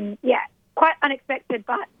 has been, quite unexpected,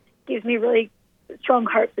 but gives me really strong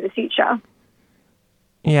hope for the future.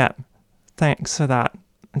 Yeah, thanks for that.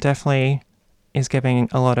 Definitely is giving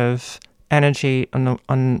a lot of energy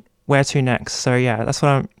on where to next. So yeah, that's what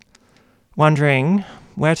I'm wondering.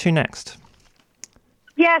 Where to next?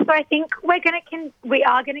 Yeah, so I think we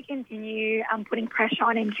are going to continue putting pressure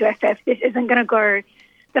on MQFF. This isn't going to go.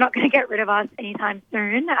 They're not going to get rid of us anytime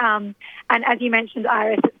soon. And as you mentioned,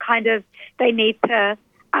 Iris, it's kind of they need to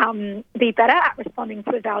be better at responding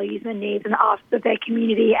to the values and needs and asks of their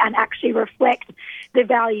community and actually reflect the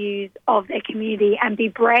values of their community and be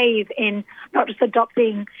brave in not just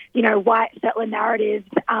adopting, white settler narratives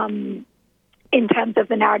in terms of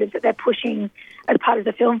the narratives that they're pushing as part of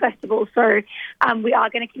the film festival. So we are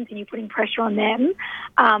going to continue putting pressure on them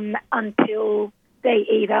until they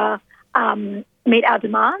either meet our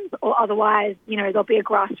demands or otherwise, there'll be a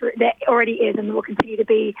grassroots, there already is and there will continue to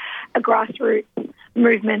be a grassroots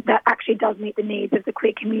movement that actually does meet the needs of the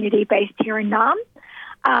queer community based here in Naarm.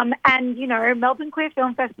 And, Melbourne Queer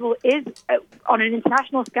Film Festival is, on an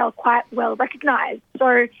international scale, quite well recognised.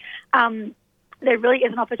 So there really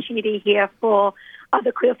is an opportunity here for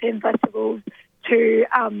other queer film festivals to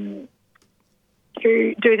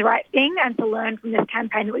do the right thing and to learn from this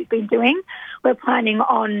campaign that we've been doing. We're planning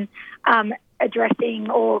on addressing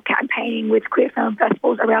or campaigning with queer film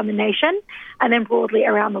festivals around the nation and then broadly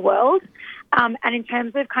around the world. And in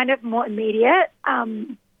terms of kind of more immediate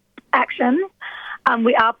actions,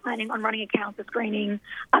 we are planning on running a counter screening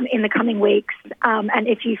in the coming weeks. And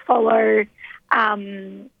if you follow,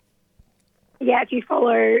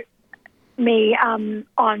 me on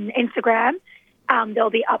Instagram, there'll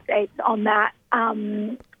be updates on that.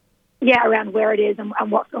 Around where it is and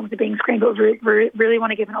what films are being screened. But we really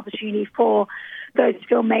want to give an opportunity for those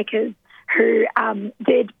filmmakers who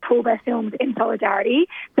did pull their films in solidarity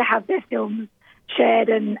to have their films shared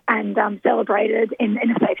and celebrated in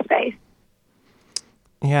a safe space.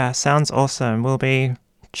 Yeah, sounds awesome. We'll be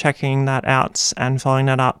checking that out and following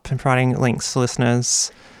that up and providing links to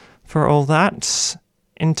listeners for all that.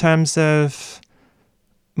 In terms of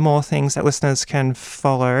more things that listeners can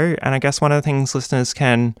follow, and I guess one of the things listeners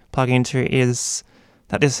can plug into is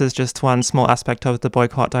that this is just one small aspect of the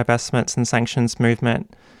boycott, divestments and sanctions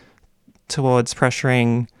movement towards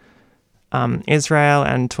pressuring Israel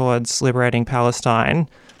and towards liberating Palestine.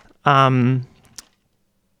 Would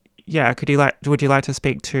you like to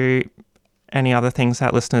speak to any other things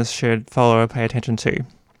that listeners should follow or pay attention to?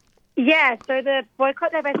 Yeah, so the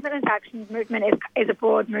boycott, divestment and sanctions movement is a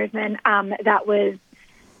broad movement that was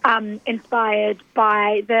inspired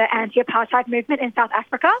by the anti-apartheid movement in South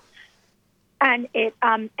Africa, and it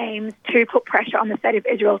aims to put pressure on the state of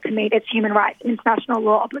Israel to meet its human rights and international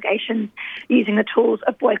law obligations using the tools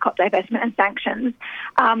of boycott, divestment and sanctions.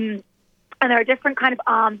 And there are different kind of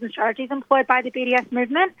arms and strategies employed by the BDS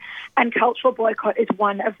movement, and cultural boycott is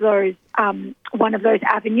one of those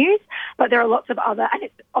avenues. But there are lots of other, and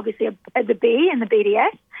it's obviously the B in the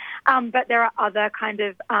BDS. But there are other kind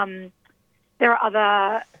of there are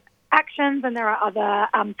other actions and there are other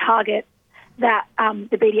targets that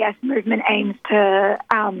the BDS movement aims to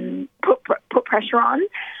put pressure on.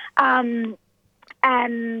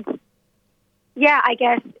 I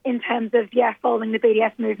guess in terms of following the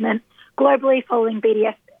BDS movement globally, following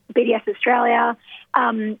BDS Australia,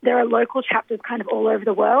 there are local chapters kind of all over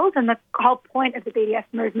the world, and the whole point of the BDS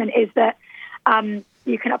movement is that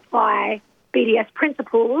you can apply BDS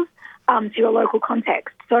principles to your local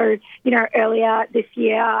context. So, earlier this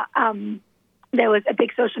year, there was a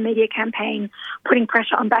big social media campaign putting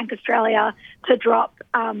pressure on Bank Australia to drop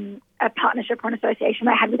a partnership or an association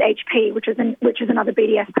they had with HP, which is another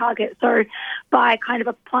BDS target. So by kind of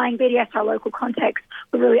applying BDS to our local context,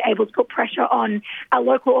 we're really able to put pressure on our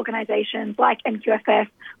local organisations like MQFF,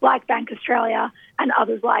 like Bank Australia and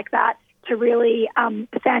others like that to really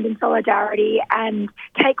stand in solidarity and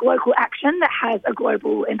take local action that has a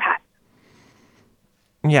global impact.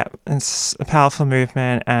 Yeah, it's a powerful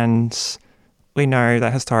movement, and we know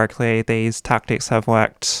that historically these tactics have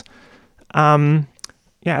worked.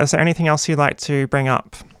 Is there anything else you'd like to bring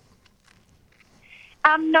up?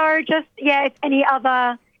 No, just, if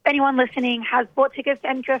anyone listening has bought tickets to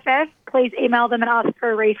MQFF, please email them and ask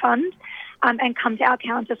for a refund and come to our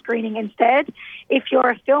counter screening instead. If you're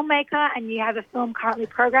a filmmaker and you have a film currently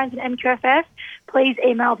programmed in MQFF, please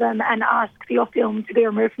email them and ask for your film to be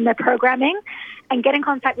removed from their programming and get in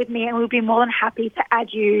contact with me, and we'll be more than happy to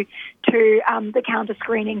add you to the counter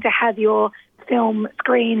screening to have your film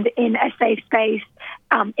screened in a safe space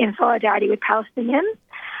in solidarity with Palestinians.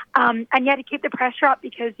 To keep the pressure up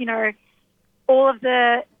because, all of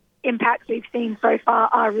the impacts we've seen so far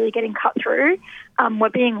are really getting cut through. We're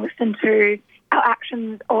being listened to, our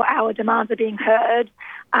actions or our demands are being heard.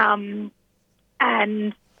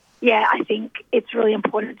 I think it's really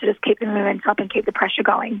important to just keep the momentum up and keep the pressure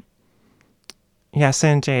going. Yes,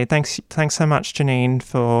 indeed. Thanks so much, Janine,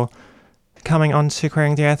 for coming on to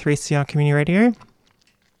Queering the Air 3CR Community Radio.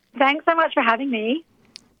 Thanks so much for having me.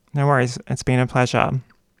 No worries. It's been a pleasure.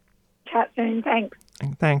 Chat soon. Thanks.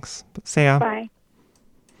 Thanks. See ya. Bye.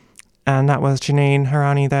 And that was Janine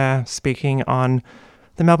Harani there speaking on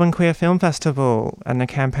the Melbourne Queer Film Festival and the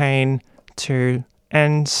campaign to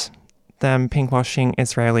end them pinkwashing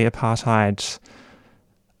Israeli apartheid.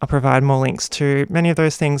 I'll provide more links to many of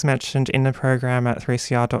those things mentioned in the program at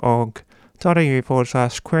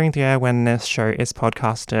 3cr.org.au/Queering the Air when this show is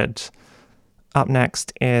podcasted. Up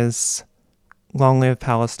next is Long Live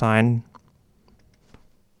Palestine.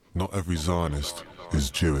 Not every Zionist is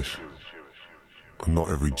Jewish, and not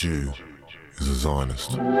every Jew is a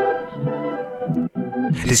Zionist.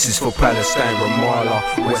 This is for Palestine, Ramallah,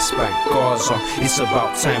 West Bank, Gaza. It's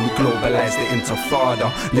about time we globalize the intifada.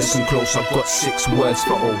 Listen close, I've got 6 words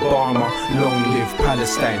for Obama. Long live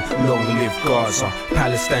Palestine, long live Gaza.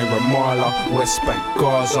 Palestine, Ramallah, West Bank,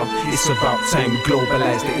 Gaza. It's about time we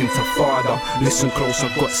globalize the intifada. Listen close,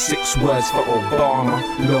 I've got 6 words for Obama.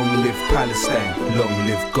 Long live Palestine, long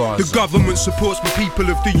live Gaza. The government supports the people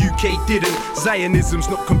of the UK didn't. Zionism's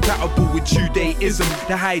not compatible with Judaism.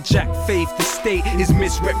 The hijacked faith, the state is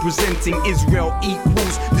misrepresenting Israel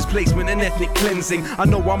equals displacement and ethnic cleansing. I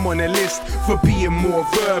know I'm on a list for being more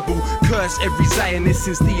verbal. Curse every Zionist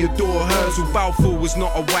since Theodore Herzl. Balfour was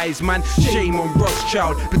not a wise man. Shame on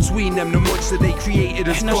Rothschild. Between them the monster they created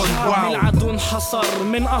has gone wild. العدو انحصر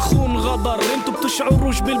من أخون غدر. انتوا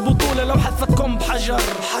بتشعروش بالبطولة لو حثكم بحجر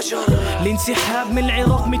الانسحاب من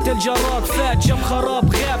العراق مثل جراد فات جم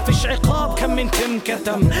خراب غاب فيش عقاب. كم من تم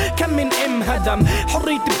كتم كم من هدم.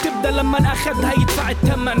 حريتي بتبدأ لما أخذها يدفع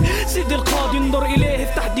الثمن. سيد القاضي انظر إليه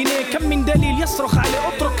افتح دينيه. كم من دليل يصرخ عليه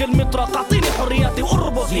اترك المطرق. أعطيني حرياتي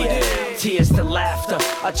واربط ايديه. Tears to laughter.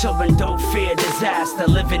 Our children don't fear disaster.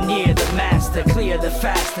 Living near the master. Clear the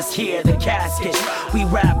fastest. Hear the casket. We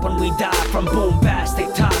rap when we die from bombastic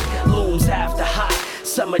talk. Looms after hot.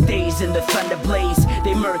 Summer days in the thunder blaze.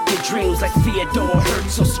 They murk your dreams like Theodore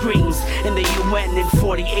Herzl screams. In the UN in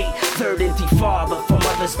 48. Third intifada for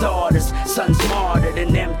mothers, daughters. Sons martyred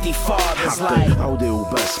and empty fathers like عودة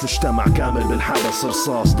وبس. مجتمع كامل بالحبس.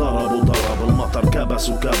 رصاص ضرب المطر كبس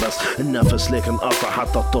وكبس. النفس لكن قطع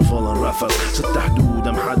حتى الطفل انرفس. 6 حدود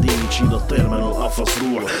ام حديد شيل الطير من القفص.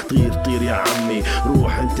 روح طير يا عمي.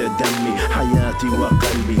 روح انت دمي حياتي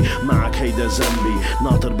وقلبي. معك هيدا ذنبي.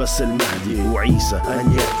 ناطر بس المهدي وعيسى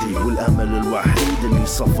أن يأتي. والأمل الوحيد اللي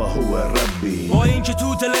صفى هو ربي. با اینکه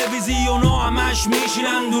تو تلویزیون همش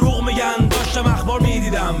میشینن دروغ میگن. داشتم اخبار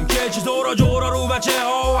میدیدم که چطورا جورا رو بچه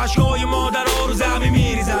ها و عشقای مادر ها رو زمین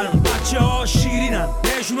میریزن. بچه ها شیرینن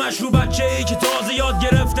نشونش رو بچه ای که تازه یاد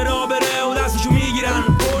گرفته را بره و دستشو میگیرن.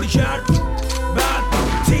 باری کرد بعد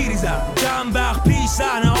تیری زد. چند وقت پیش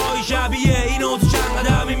صحنه های شبیه اینو تو چند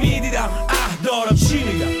قدمی میدیدم. دارم چی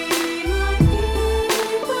میگم.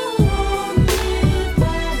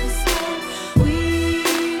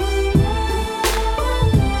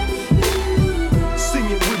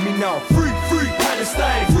 Free, free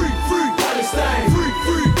Palestine. Free, free Palestine. Free,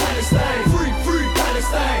 free Palestine. Free, free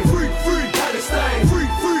Palestine. Free, free Palestine. Free,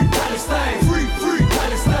 free Palestine. Free, free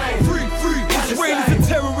Palestine. Free, free Palestine. Israel is a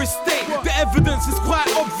terrorist state. The evidence is quite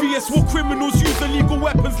obvious. War criminals use illegal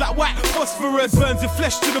weapons like white phosphorus. Burns your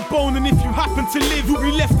flesh to the bone, and if you happen to live, you'll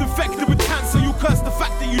be left infected with cancer. You curse the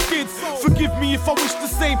fact that you did. Forgive me if I wish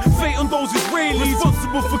the same fate on those Israelis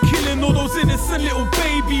responsible for killing all those innocent little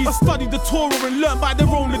babies. I studied the Torah and learned by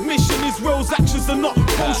their own admission Israel's actions are not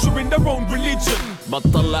kosher in their own religion.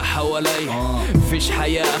 بطلع حوالي فيش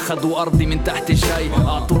حياة أخذوا أرضي من تحت جاي.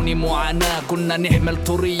 أعطوني معاناة كنا نحمل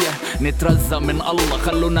طرية. نترزى من الله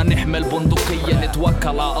خلونا نحمل بندقية.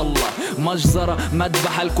 نتوكل على الله مجزرة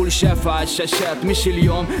مذبحة الكل شافها على الشاشات. مش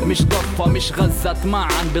اليوم مش ضفة مش غزت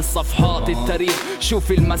معا بالصفحات التاريخ.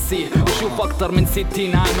 شوف المسيح وشوف أكتر من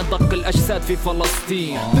 60 عام دق الأجساد في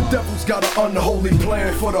فلسطين. The devil's got an unholy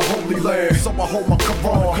plan for the holy land. So I hold my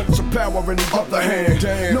Quran, culture power in the other hand.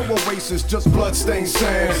 No oasis, just bloodstained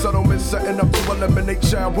sand. Settlements setting up to eliminate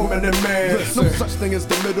child, woman and man. No such thing as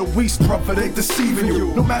the Middle East, brother, they deceiving you.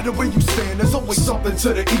 No matter where you stand, there's always something to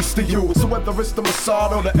the east of you. So whether it's the Mossad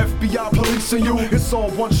or the FBI policing you, it's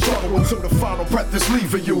all one struggle until the final breath is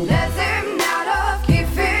leaving you. لازم نعرف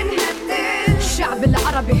كيف نهدد الشعب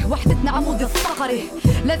العربي وحدتنا عمود الصقري.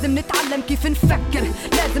 لازم نتعلم كيف نفكر.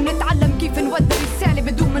 لازم نتعلم كيف نودي رسالة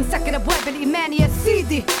بدون ما نسكر أبواب الإيمان. يا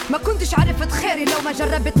سيدي ما كنتش عرفت خيري لو ما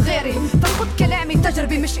جربت غيري. فخد كلامي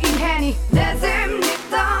تجربي مش إلهاني. لازم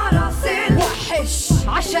نقطع راس الوحش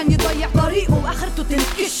عشان يضيع طريقه وآخرته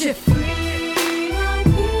تنكشف.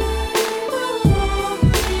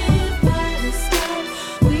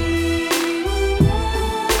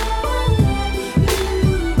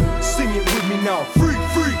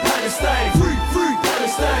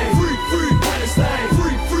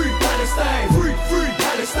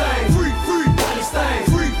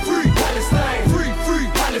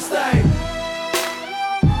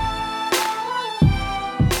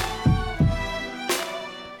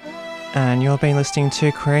 You've been listening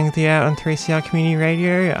to Queering the Air on 3CR Community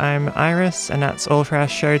Radio. I'm Iris, and that's all for our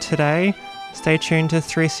show today. Stay tuned to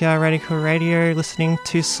 3CR Radical Radio, listening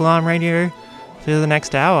to Salam Radio for the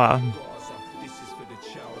next hour.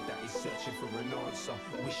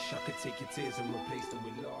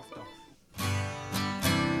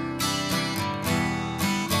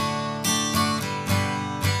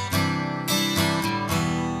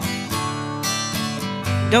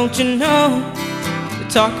 Don't you know, they're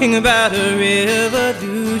talking about a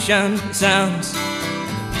revolution. It sounds like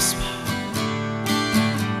a whisper.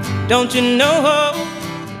 Don't you know,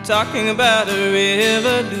 they're talking about a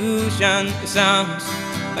revolution. It sounds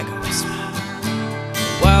like a whisper.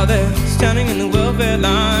 While they're standing in the welfare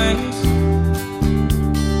lines,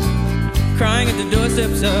 crying at the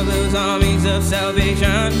doorsteps of those armies of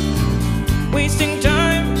salvation, wasting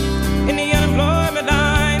time in the unemployment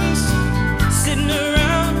lines, sitting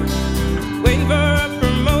around waiting for a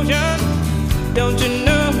promotion. Don't you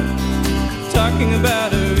know, talking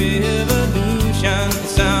about a revolution. It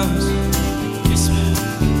sounds whisper.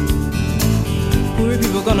 Poor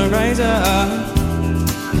people gonna rise up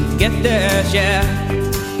and get their share.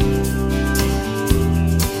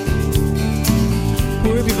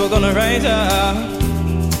 Poor people gonna rise up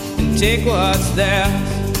and take what's theirs.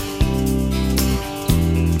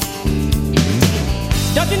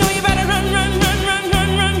 Don't you know you better run, run, run, run, run,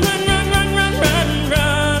 run, run, run, run, run, run,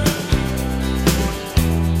 run.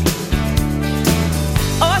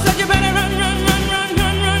 Oh, I said you better run, run, run, run,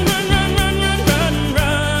 run, run, run, run, run, run, run,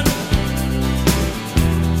 run.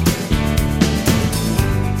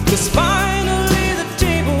 'Cause finally the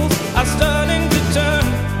tables are starting to turn,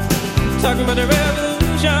 talking about a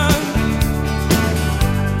revolution.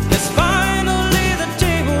 Yes, finally the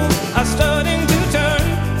tables are starting to turn,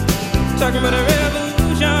 talking about a revolution.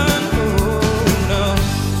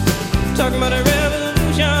 Talking about a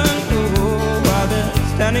revolution, while they're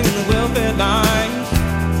standing in the welfare lines,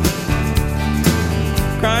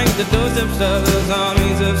 crying at the doorsteps of those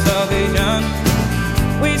armies of salvation,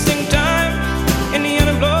 wasting time in the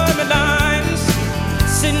unemployment lines,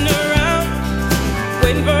 sitting around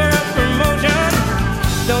waiting for a promotion.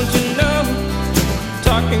 Don't you know,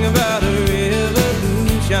 talking about a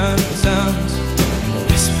revolution sounds like a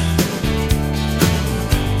whisper.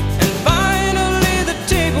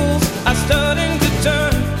 Are starting to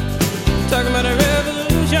turn, talking about a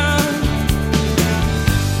revolution.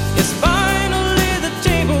 Yes, finally the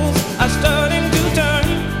tables are starting to turn,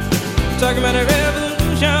 talking about a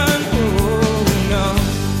revolution. Oh no,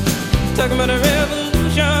 talking about a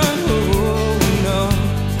revolution. Oh no,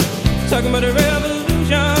 talking about a revolution.